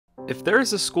If there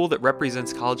is a school that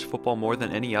represents college football more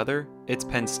than any other, it's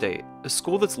Penn State, a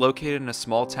school that's located in a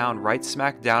small town right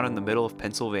smack down in the middle of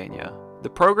Pennsylvania. The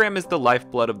program is the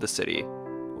lifeblood of the city.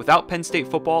 Without Penn State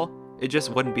football, it just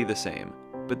wouldn't be the same.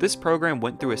 But this program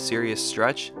went through a serious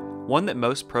stretch, one that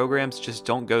most programs just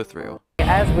don't go through.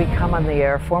 As we come on the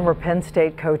air, former Penn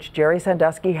State coach Jerry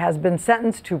Sandusky has been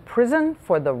sentenced to prison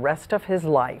for the rest of his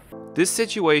life. This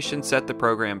situation set the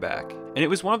program back, and it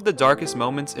was one of the darkest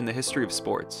moments in the history of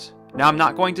sports. Now, I'm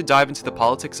not going to dive into the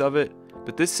politics of it,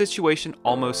 but this situation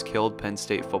almost killed Penn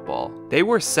State football. They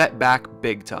were set back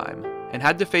big time, and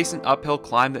had to face an uphill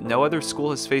climb that no other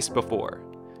school has faced before.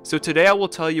 So today I will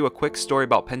tell you a quick story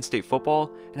about Penn State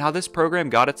football and how this program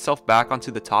got itself back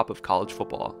onto the top of college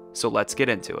football. So let's get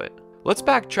into it. Let's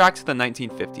backtrack to the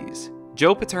 1950s.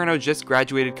 Joe Paterno just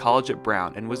graduated college at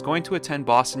Brown and was going to attend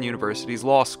Boston University's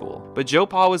law school. But Joe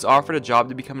Pa was offered a job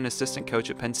to become an assistant coach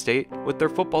at Penn State with their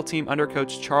football team under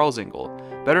coach Charles Ingle,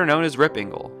 better known as Rip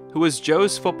Ingle, who was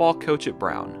Joe's football coach at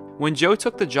Brown. When Joe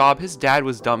took the job, his dad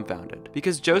was dumbfounded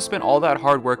because Joe spent all that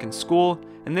hard work in school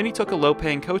and then he took a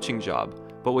low-paying coaching job.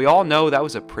 But we all know that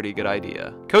was a pretty good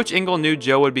idea. Coach Ingle knew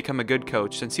Joe would become a good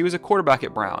coach since he was a quarterback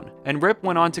at Brown, and Rip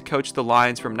went on to coach the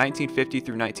Lions from 1950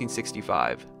 through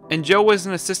 1965. And Joe was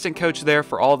an assistant coach there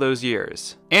for all those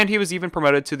years, and he was even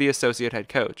promoted to the associate head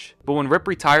coach. But when Rip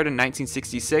retired in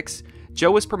 1966,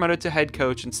 Joe was promoted to head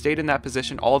coach and stayed in that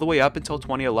position all the way up until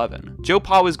 2011. Joe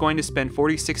Pa was going to spend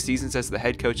 46 seasons as the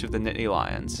head coach of the Nittany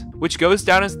Lions, which goes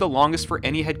down as the longest for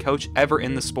any head coach ever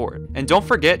in the sport. And don't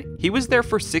forget, he was there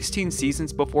for 16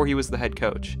 seasons before he was the head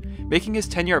coach, making his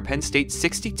tenure at Penn State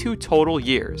 62 total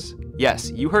years.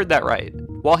 Yes, you heard that right.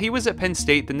 While he was at Penn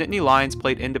State, the Nittany Lions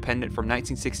played independent from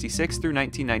 1966 through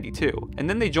 1992, and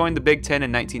then they joined the Big Ten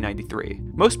in 1993.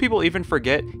 Most people even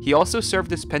forget he also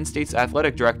served as Penn State's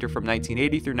athletic director from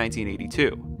 1980 through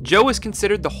 1982. Joe is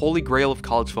considered the holy grail of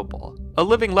college football, a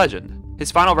living legend.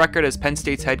 His final record as Penn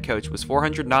State's head coach was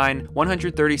 409,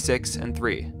 136, and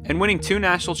 3, and winning 2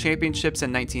 national championships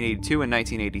in 1982 and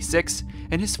 1986.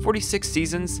 In his 46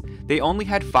 seasons, they only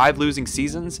had 5 losing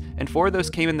seasons, and 4 of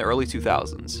those came in the early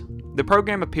 2000s. The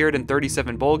program appeared in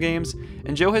 37 bowl games,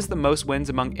 and Joe has the most wins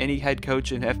among any head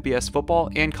coach in FBS football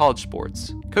and college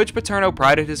sports. Coach Paterno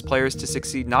prided his players to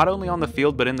succeed not only on the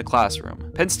field but in the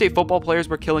classroom. Penn State football players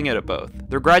were killing it at both.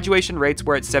 Their graduation rates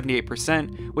were at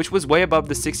 78%, which was way above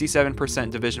the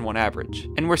 67% Division I average,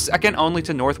 and were second only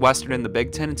to Northwestern in the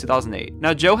Big Ten in 2008.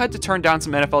 Now, Joe had to turn down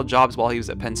some NFL jobs while he was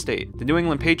at Penn State. The New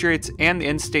England Patriots and the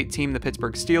in-state team, the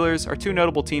Pittsburgh Steelers, are 2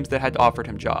 notable teams that had offered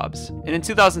him jobs. And in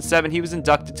 2007, he was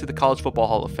inducted to the College Football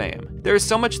Hall of Fame. There is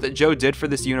so much that Joe did for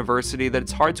this university that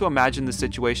it's hard to imagine the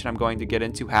situation I'm going to get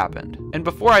into happened. And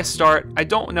before I start, I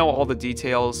don't know all the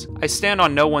details. I stand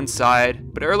on no one's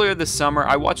side, but earlier this summer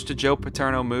I watched a Joe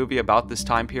Paterno movie about this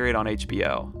time period on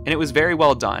HBO, and it was very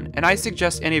well done, and I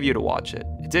suggest any of you to watch it.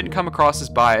 It didn't come across as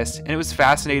biased, and it was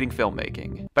fascinating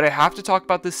filmmaking. But I have to talk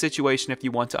about this situation if you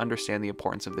want to understand the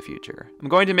importance of the future. I'm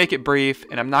going to make it brief,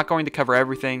 and I'm not going to cover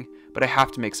everything, but I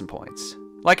have to make some points.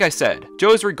 Like I said,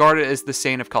 Joe is regarded as the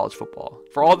saint of college football,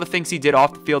 for all the things he did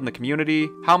off the field in the community,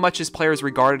 how much his players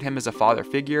regarded him as a father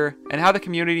figure, and how the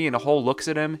community in a whole looks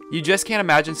at him. You just can't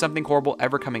imagine something horrible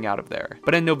ever coming out of there.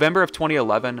 But in November of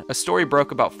 2011, a story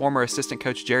broke about former assistant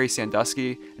coach Jerry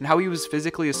Sandusky and how he was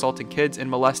physically assaulting kids and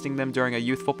molesting them during a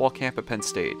youth football camp at Penn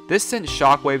State. This sent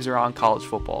shockwaves around college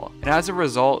football, and as a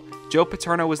result, Joe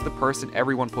Paterno was the person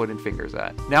everyone pointed fingers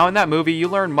at. Now, in that movie, you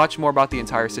learn much more about the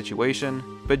entire situation,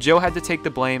 but Joe had to take the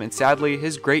blame, and sadly,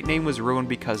 his great name was ruined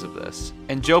because of this.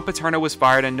 And Joe Paterno was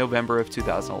fired in November of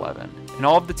 2011, and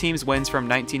all of the team's wins from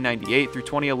 1998 through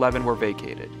 2011 were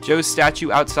vacated. Joe's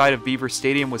statue outside of Beaver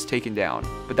Stadium was taken down,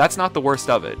 but that's not the worst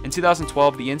of it. In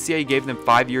 2012, the NCAA gave them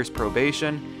 5 years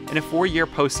probation, and a 4-year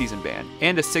postseason ban,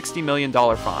 and a $60 million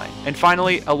fine. And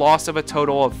finally, a loss of a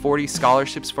total of 40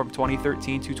 scholarships from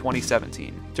 2013 to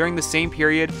 2017. During the same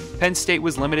period, Penn State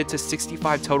was limited to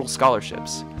 65 total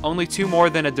scholarships, only 2 more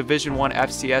than a Division I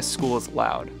FCS school is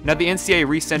allowed. Now, the NCAA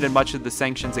rescinded much of the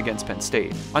sanctions against Penn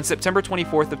State. On September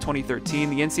 24th of 2013,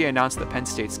 the NCAA announced that Penn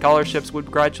State scholarships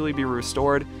would gradually be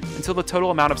restored until the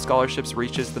total amount of scholarships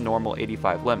reaches the normal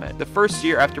 85 limit, the first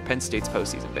year after Penn State's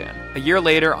postseason ban. A year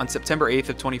later, on September 8th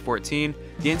of 2014,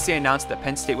 the NCAA announced that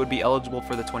Penn State would be eligible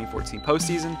for the 2014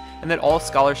 postseason and that all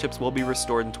scholarships will be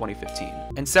restored in 2015.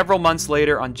 And several months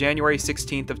later, on January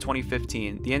 16th of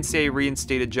 2015, the NCAA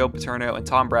reinstated Joe Paterno and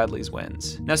Tom Bradley's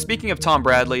wins. Now, speaking of Tom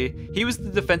Bradley, he was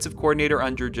the defensive coordinator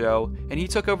under Joe, and he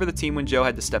took over the team when Joe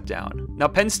had to step down. Now,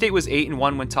 Penn State was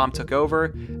 8-1 when Tom took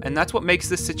over, and that's what makes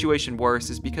this situation worse,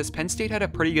 is because Penn State had a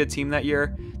pretty good team that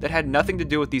year that had nothing to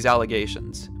do with these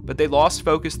allegations. but they lost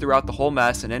focus throughout the whole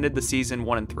mess and ended the season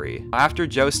 1-3. After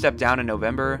Joe stepped down in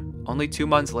November, only 2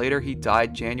 months later he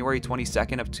died January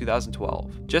 22nd of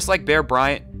 2012. Just like Bear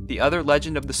Bryant, the other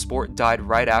legend of the sport died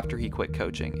right after he quit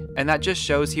coaching, and that just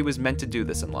shows he was meant to do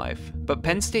this in life. But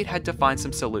Penn State had to find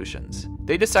some solutions.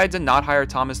 They decided to not hire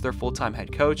Tom as their full-time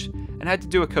head coach and had to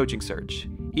do a coaching search.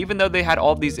 Even though they had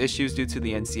all of these issues due to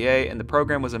the NCAA and the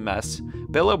program was a mess,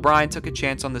 Bill O'Brien took a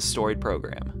chance on this storied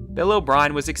program. Bill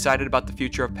O'Brien was excited about the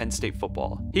future of Penn State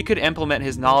football. He could implement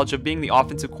his knowledge of being the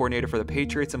offensive coordinator for the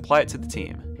Patriots and apply it to the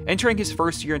team. Entering his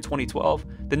first year in 2012,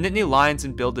 the Nittany Lions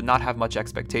and Bill did not have much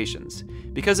expectations.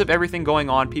 Because of everything going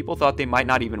on, people thought they might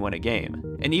not even win a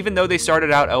game. And even though they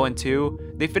started out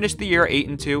 0-2, they finished the year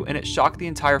 8-2, and it shocked the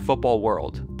entire football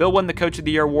world. Bill won the Coach of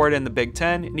the Year award in the Big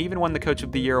Ten, and even won the Coach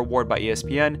of the Year award by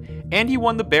ESPN, and he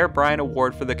won the Bear Bryant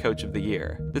Award for the Coach of the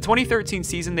Year. The 2013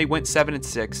 season, they went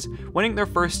 7-6, winning their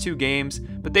first 2 games,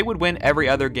 but they would win every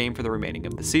other game for the remaining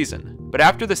of the season. But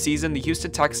after the season, the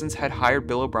Houston Texans had hired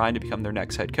Bill O'Brien to become their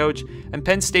next head coach, and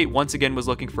Penn State once again was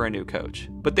looking for a new coach.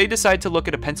 But they decided to look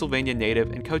at a Pennsylvania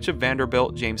native and coach of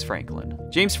Vanderbilt, James Franklin.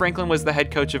 James Franklin was the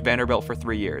head coach of Vanderbilt for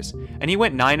 3 years, and he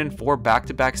went 9-4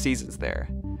 back-to-back seasons there.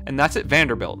 And that's at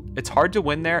Vanderbilt. It's hard to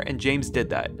win there, and James did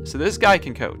that, so this guy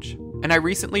can coach. And I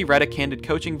recently read a candid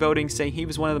coaching voting saying he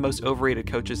was one of the most overrated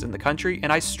coaches in the country,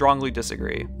 and I strongly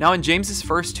disagree. Now in James's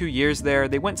first 2 years there,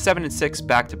 they went 7-6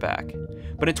 back-to-back.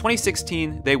 But in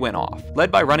 2016, they went off,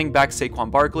 led by running back Saquon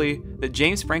Barkley, that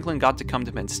James Franklin got to come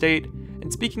to Penn State,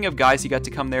 and speaking of guys he got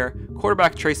to come there,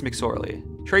 quarterback Trace McSorley.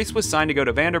 Trace was signed to go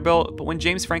to Vanderbilt, but when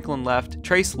James Franklin left,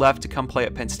 Trace left to come play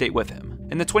at Penn State with him.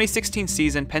 In the 2016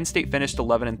 season, Penn State finished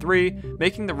 11-3,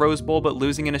 making the Rose Bowl but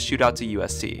losing in a shootout to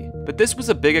USC. But this was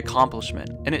a big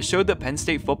accomplishment, and it showed that Penn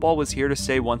State football was here to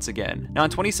stay once again. Now in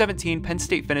 2017, Penn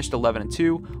State finished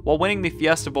 11-2 while winning the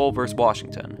Fiesta Bowl versus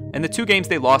Washington, and the 2 games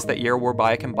they lost that year were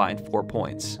by a combined 4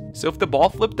 points. So if the ball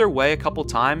flipped their way a couple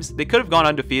times, they could have gone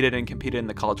undefeated and competed in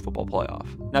the college football playoff.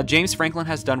 Now James Franklin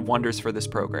has done wonders for this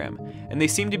program, and they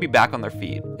seem to be back on their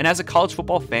feet. And as a college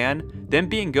football fan, them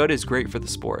being good is great for the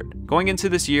sport. Going into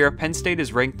this year, Penn State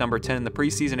is ranked number 10 in the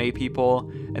preseason AP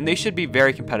poll, and they should be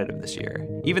very competitive this year.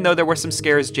 Even though there were some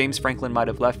scares James Franklin might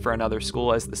have left for another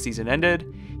school as the season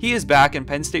ended, he is back and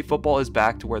Penn State football is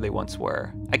back to where they once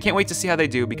were. I can't wait to see how they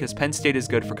do because Penn State is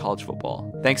good for college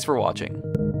football. Thanks for watching.